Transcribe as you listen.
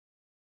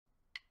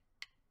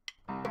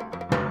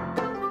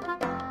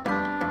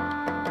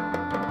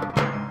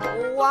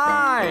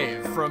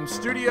Live from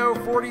Studio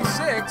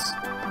 46,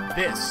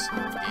 this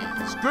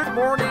is Good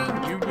Morning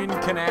Union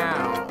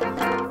Canal.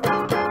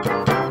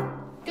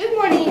 Good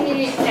Morning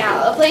Union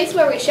Canal, a place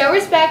where we show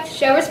respect,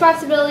 show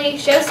responsibility,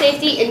 show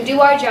safety, and do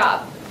our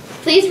job.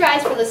 Please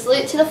rise for the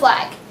salute to the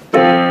flag.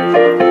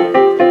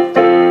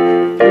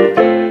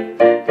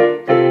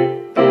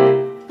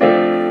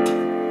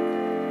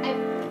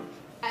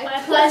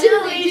 I pledge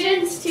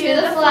allegiance to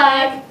the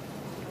flag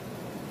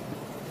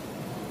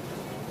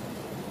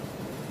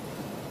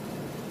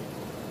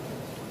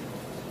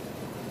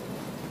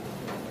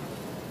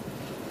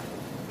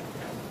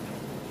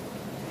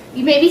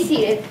You may be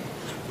seated.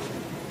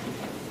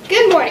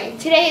 Good morning.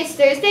 Today is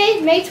Thursday,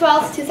 May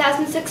 12th,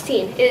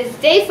 2016. It is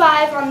day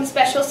 5 on the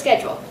special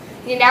schedule.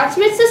 The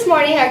announcements this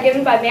morning are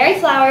given by Mary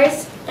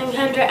Flowers and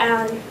Kendra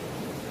Allen.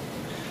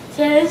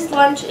 Today's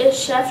lunch is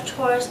Chef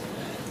Chores.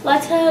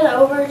 Let's head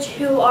over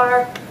to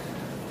our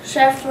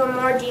chef for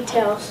more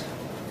details.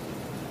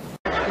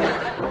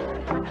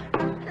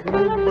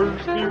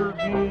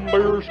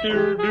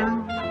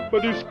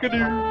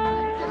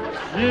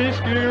 Yes,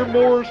 dear,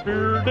 more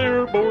spear,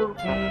 dear, more.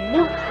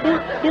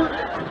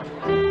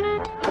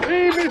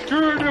 Hey,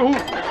 Mr.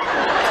 DeHoop.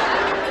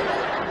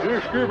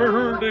 Just give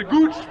her the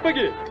good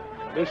spaghetti.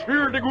 The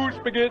spear, the good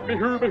spaghetti, be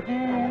her, but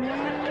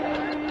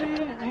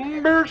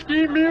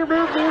Bersky, mere,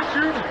 more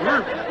spear,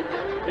 her.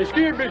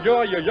 Excuse me,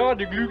 ja,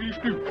 the glugly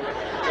stew.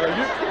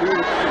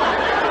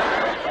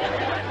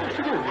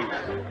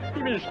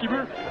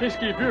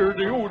 Skipper,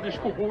 the old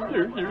skipper,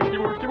 there,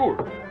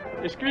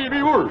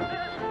 skipper,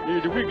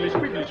 the wiggly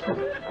squiggly scoop.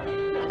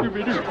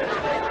 Scooby-Doo.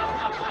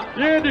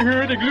 Yeah, they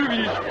hear the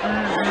gloogies.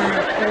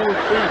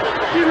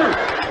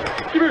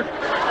 Give her.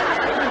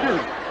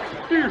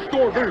 Dear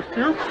store bear,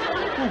 here.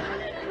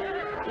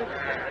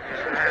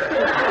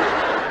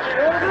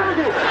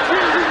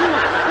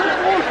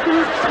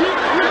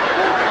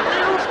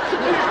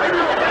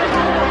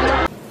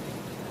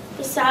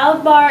 The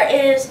salad bar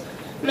is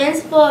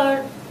minced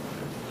bologna,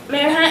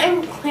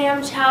 Manhattan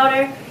clam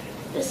chowder.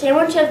 The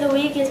sandwich of the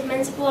week is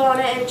minced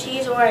bologna and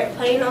cheese or a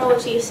plain old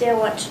cheese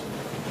sandwich.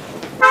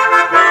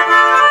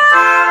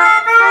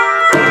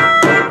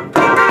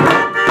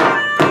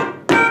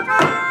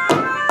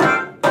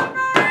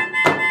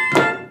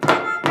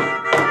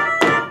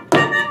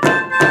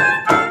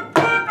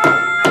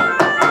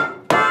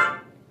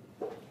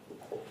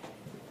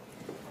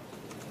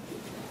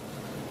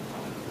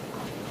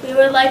 We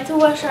would like to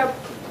wish a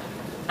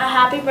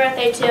happy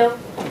birthday to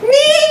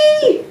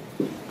me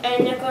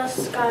and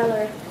Nicholas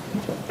Schuyler.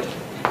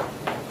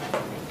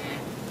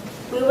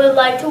 We would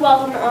like to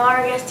welcome all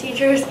our guest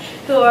teachers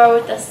who are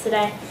with us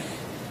today.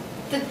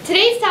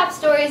 Today's top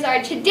stories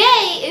are: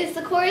 today is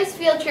the chorus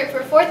field trip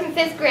for 4th and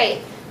 5th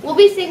grade. We'll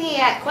be singing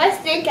at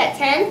Quest Inc. at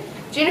 10,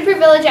 Juniper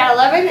Village at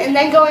 11, and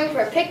then going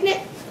for a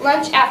picnic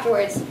lunch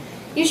afterwards.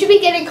 You should be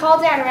getting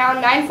called down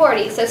around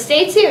 9:40, so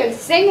stay tuned,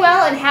 sing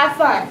well, and have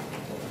fun.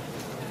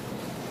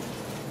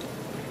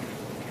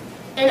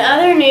 In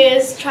other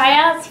news,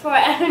 tryouts for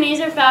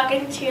Ebenezer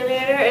Falcon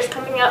cheerleader is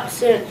coming up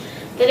soon.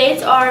 The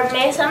dates are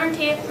May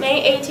 17th,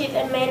 May 18th,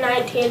 and May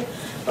 19th.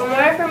 For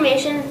more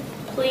information,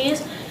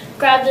 please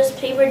grab this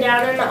paper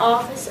down in the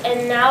office.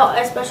 And now,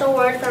 a special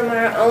word from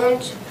our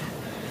own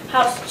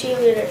house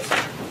cheerleaders.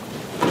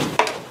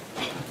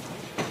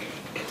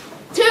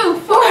 2,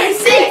 4,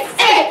 6,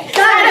 8.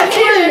 Sign up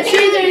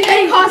cheerleaders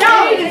and cost.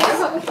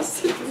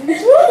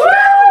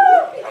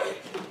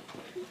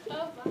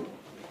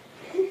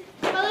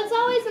 Well, it's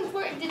always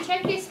important to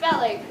check your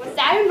spelling. With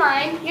that in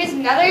mind, here's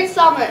another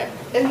installment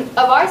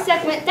of our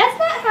segment, That's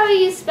Not How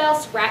You Spell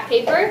Scrap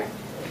Paper.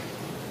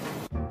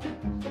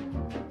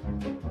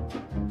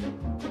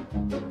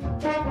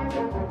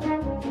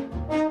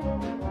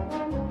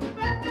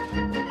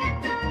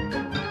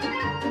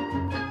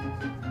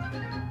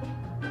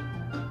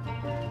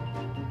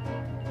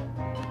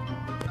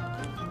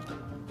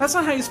 That's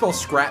not how you spell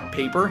scrap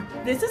paper.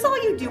 This is all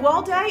you do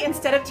all day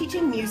instead of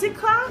teaching music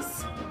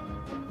class?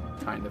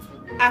 Kind of.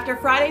 After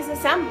Friday's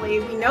assembly,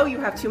 we know you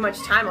have too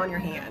much time on your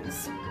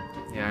hands.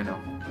 Yeah, I know.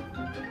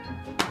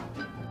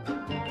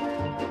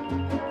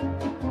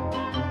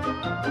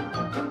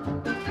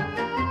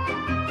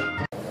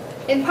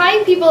 In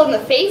Pine People in the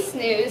Face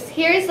news,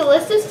 here is the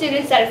list of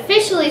students that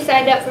officially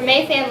signed up for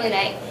May Family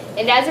Night,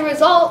 and as a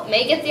result,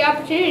 may get the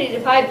opportunity to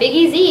pie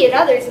Biggie Z and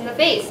others in the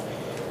face.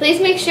 Please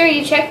make sure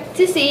you check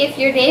to see if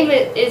your name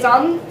is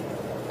on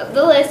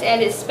the list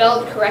and is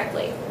spelled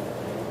correctly.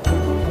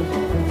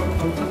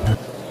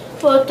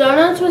 Well,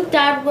 Donuts with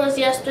Dad was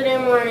yesterday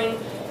morning.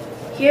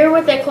 Here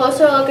with a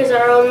closer look is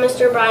our own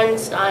Mr.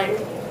 Bridenstine.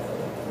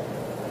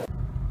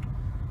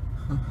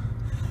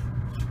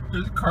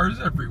 There's cars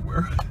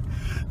everywhere.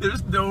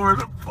 There's nowhere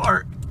to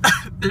park.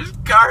 There's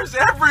cars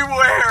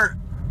everywhere.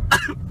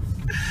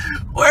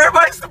 Where am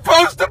I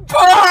supposed to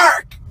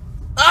park?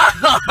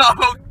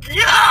 Oh,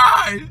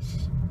 gosh.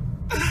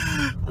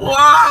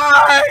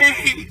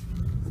 Why?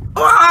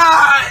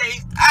 Why?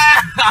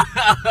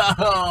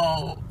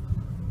 Oh.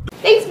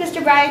 Thanks,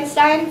 Mr.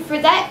 Bridenstine, for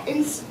that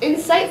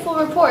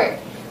insightful report.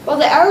 Well,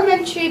 the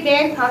elementary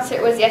band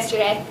concert was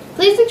yesterday.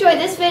 Please enjoy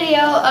this video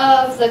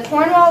of the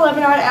Cornwall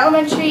Lebanon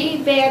Elementary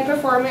Band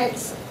performing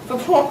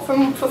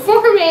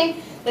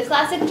the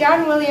classic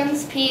John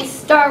Williams piece,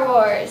 Star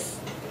Wars.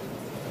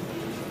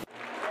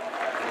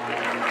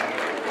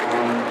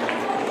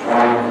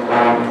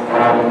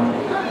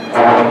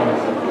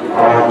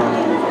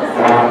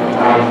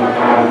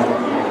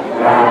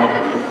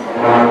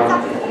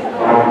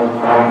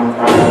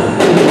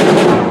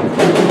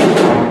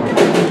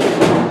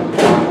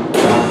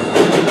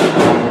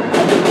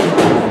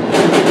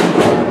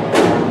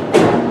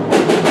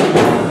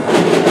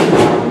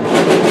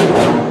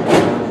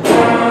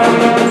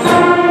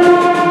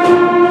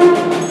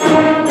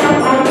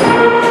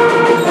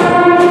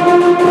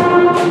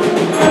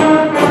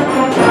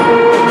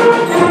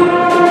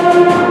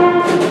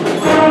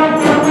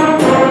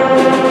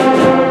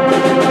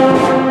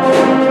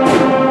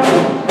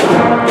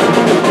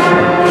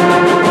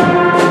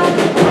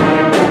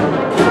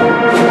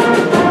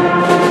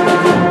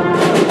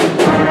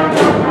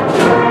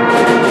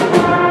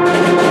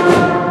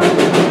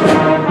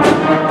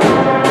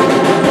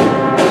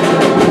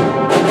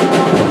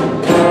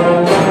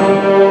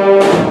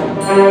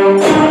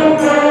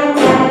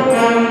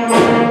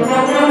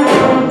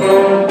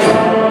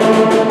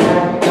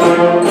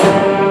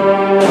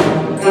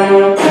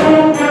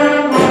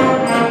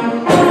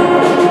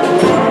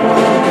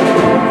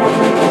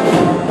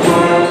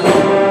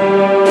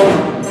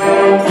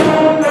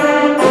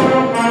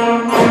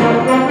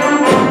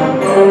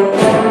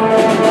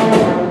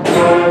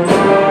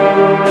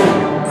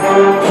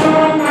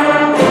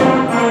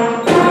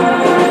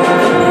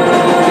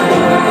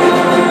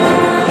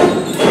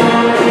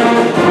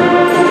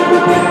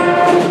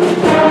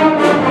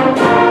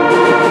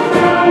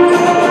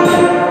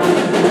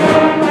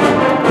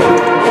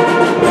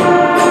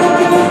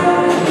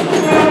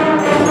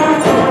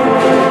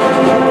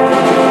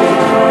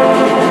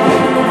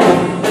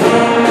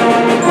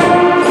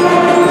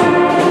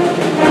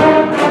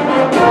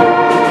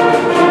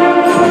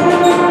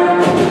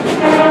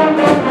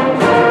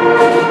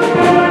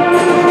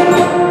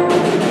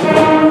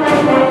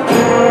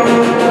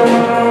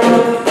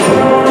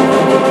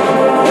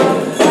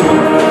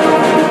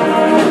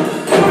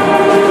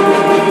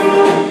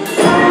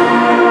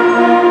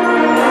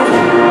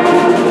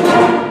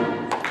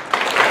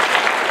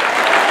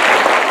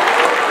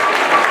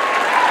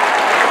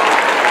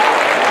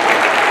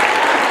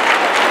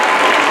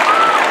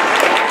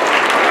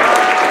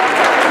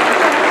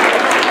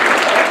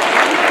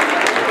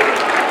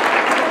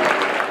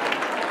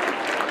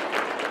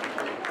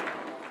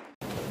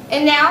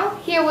 And now,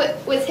 here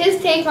with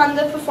his take on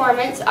the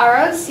performance, our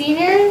own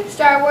senior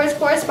Star Wars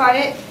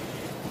correspondent,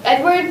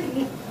 Edward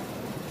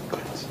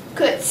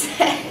Kutz.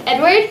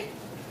 Edward?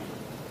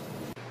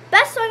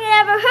 Best song I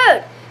ever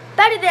heard.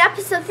 Better than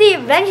episode 3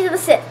 of Revenge of the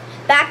Sith.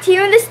 Back to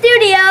you in the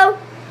studio.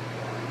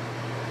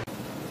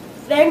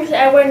 Thanks,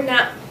 Edward.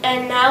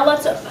 Now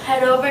let's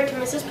head over to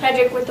Mrs.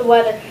 Pedrick with the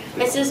weather.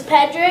 Mrs.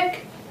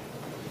 Pedrick?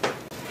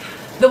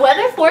 The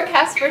weather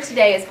forecast for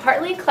today is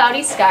partly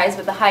cloudy skies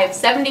with a high of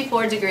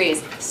 74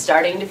 degrees.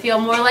 Starting to feel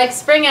more like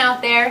spring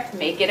out there.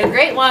 Make it a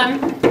great one.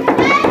 What?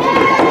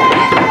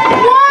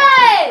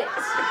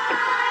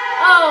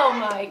 Oh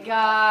my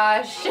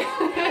gosh.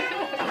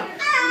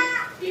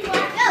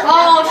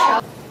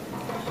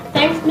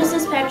 Thanks,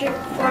 Mrs. Pedrick,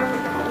 for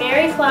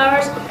Mary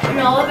Flowers and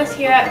all of us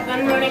here at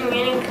Gun Running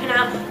Manning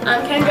Canal.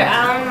 I'm Kendra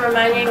Allen,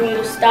 reminding you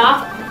to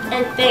stop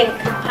and think.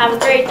 Have a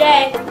great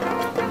day.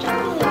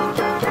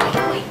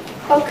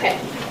 Okay,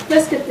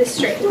 let's get this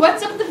straight.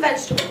 What's up with the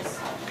vegetables?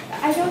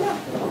 I don't know.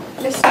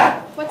 What's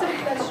up with the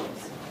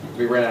vegetables?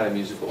 We ran out of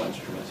musical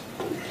instruments.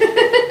 But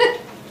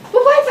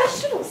why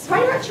vegetables? Why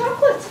not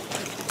chocolate?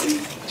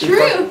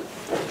 True.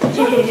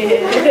 Carry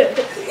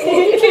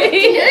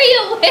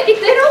away.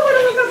 They don't want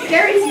to look up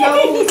Gary's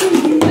nose.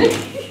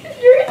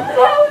 Gary's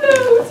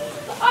nose.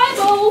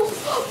 Eyeball.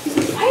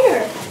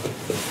 Spider.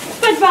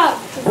 SpongeBob.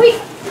 Wait.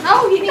 No,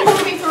 he needs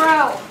to be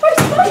Pharrell.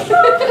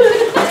 SpongeBob.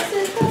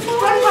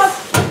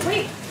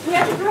 Wait, we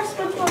have to dress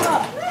SpongeBob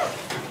up.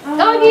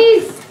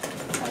 Doggies.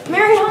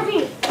 Mary, help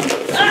me.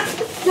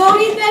 Don't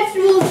eat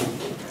vegetables.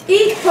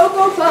 Eat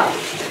Cocoa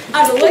Puffs.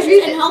 Are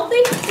delicious and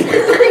healthy?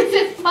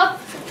 Reese's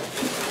Puffs.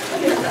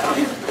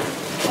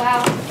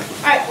 Wow.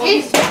 Alright,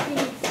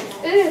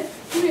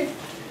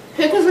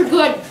 pickles are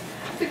good.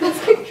 Pickles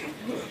are good.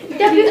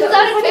 Yeah, that's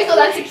not a pickle,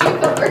 that's a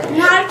cucumber.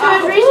 Not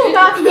good. Reese's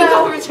Puffs,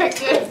 cucumbers are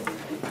good.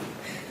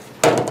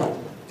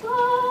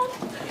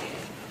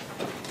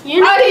 You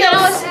know,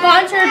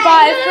 sponsored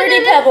by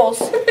Fruity Pebbles.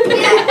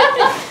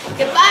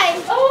 Goodbye.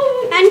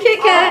 Oh, and Kit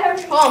Kat.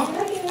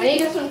 I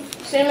need some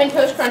Cinnamon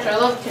Toast Crunch. I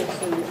love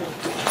Cinnamon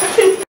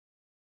Toast.